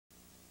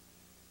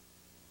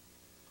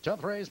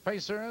10th race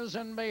pacers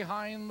and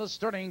behind the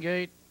starting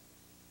gate.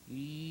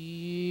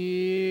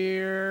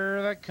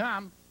 Here they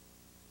come.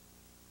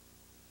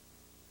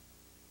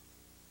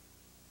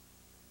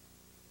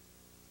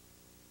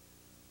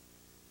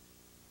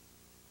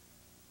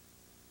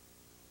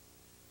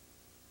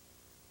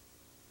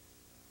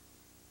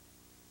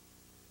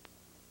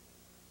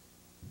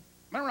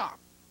 They're off.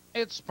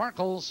 It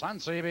sparkles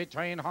fancy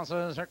between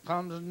horses. Here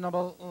comes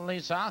Noble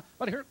Lisa,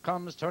 but here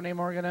comes Tony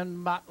Morgan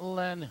and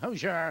BATTLIN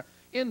Hoosier.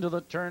 Into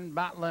the turn,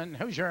 BATTLIN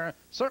Hoosier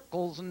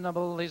circles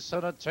Noble Lisa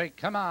to take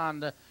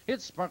command.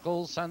 It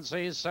sparkles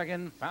Sensei,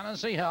 second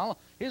Fantasy Hell.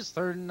 His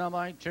third now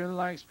by 2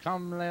 lengths,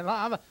 Comely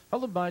Love,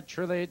 followed by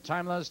Truly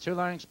Timeless 2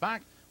 lengths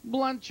back.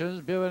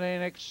 Blanche's Beauty,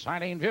 an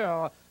exciting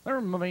view. They're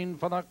moving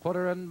for the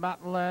quarter, and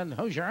BATTLIN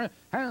Hoosier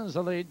has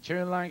the lead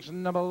 2 lengths.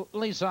 Noble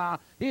Lisa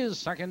is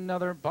second,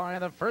 other by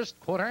the first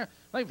quarter.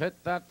 They've hit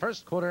that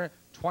first quarter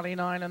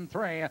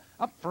 29-3.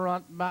 Up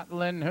front,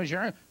 BATTLIN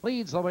Hoosier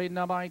leads the way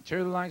now by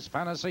 2 lengths.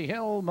 Fantasy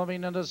Hill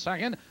moving into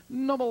second.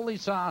 Noble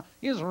Lisa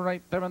is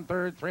right there in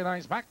third. 3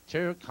 lengths back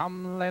to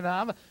Comely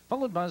Love,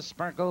 followed by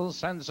Sparkle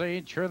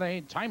Sensei,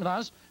 Truly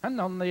Timeless, and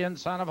on the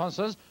inside of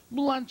horses,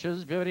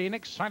 Blanche's Beauty, an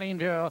exciting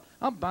view.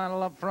 A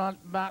battle up front,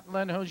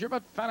 BATTLIN Hoosier,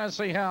 but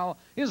Fantasy Hell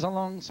is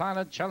alongside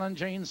a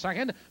challenging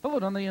second,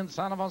 followed on the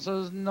inside of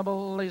horses,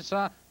 Noble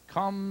Lisa,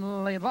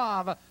 Comely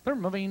Love. They're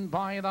moving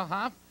by the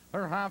half.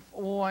 They're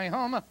halfway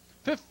home.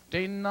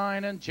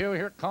 59-2.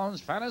 Here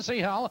comes Fantasy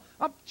Hell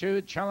up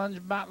to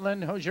challenge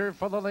BATTLIN Hoosier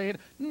for the lead.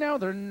 Now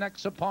they're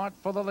necks apart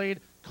for the lead.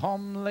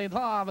 Comely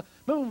Love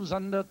moves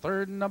under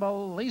third.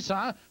 Noble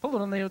Lisa,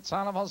 followed on the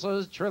outside of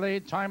horses, Truly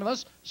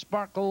Timeless,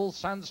 Sparkle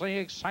Sensei,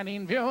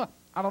 exciting view.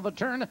 Out of the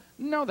turn,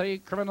 now they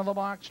curve into the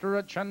box.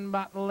 Rich and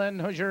BATTLIN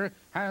Hoosier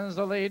has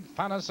the lead.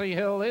 Fantasy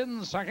Hill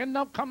in second.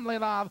 Now Comely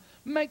Love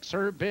makes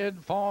her bid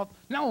fourth.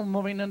 Now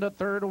moving into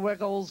third.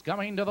 Wiggles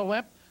coming to the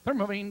whip. They're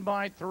moving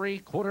by 3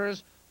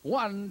 quarters.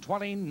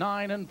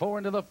 129-4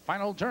 into the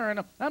final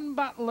turn, and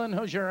BATTLIN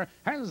Hoosier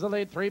has the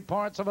lead 3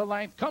 parts of a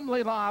length.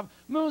 Comely Love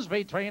moves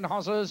between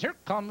horses. Here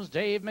comes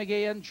Dave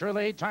McGee and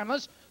Truly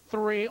Timeless.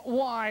 3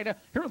 wide.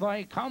 Here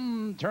they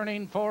come,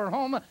 turning for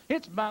home.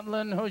 It's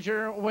BATTLIN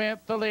Hoosier with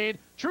the lead.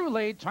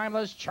 Truly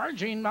Timeless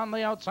charging on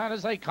the outside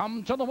as they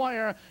come to the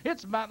wire.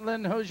 It's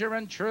BATTLIN Hoosier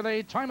and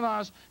Truly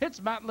Timeless.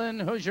 It's BATTLIN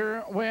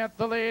Hoosier with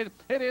the lead.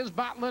 It is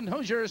BATTLIN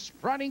Hoosier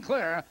spreading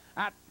clear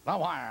at the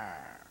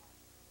wire.